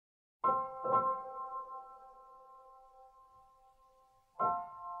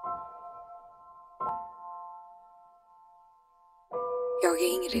Jag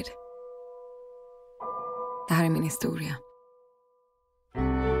är Ingrid. Det här är min historia.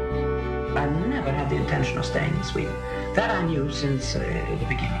 I never had the intention of staying in Sweden. That I knew since the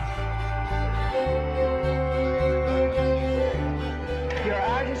beginning. Your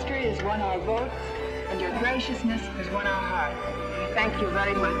artistry has won our votes, and your graciousness has won our hearts. We thank you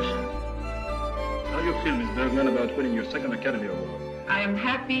very much. How do you feel, Miss Bergman, about winning your second Academy Award? I am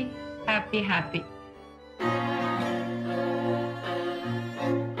happy, happy, happy.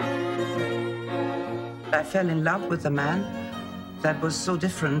 I fell in love with a man that was so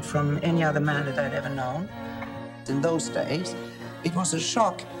different from any other man that I'd ever known. In those days, it was a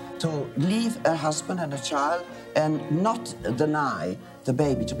shock to leave a husband and a child and not deny the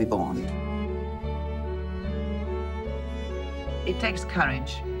baby to be born. It takes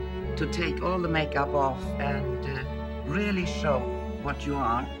courage to take all the makeup off and really show what you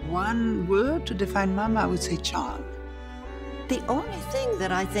are. One word to define Mama, I would say charm. The only thing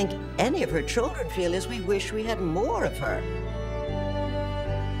that I think any of her children feel is we wish we had more of her.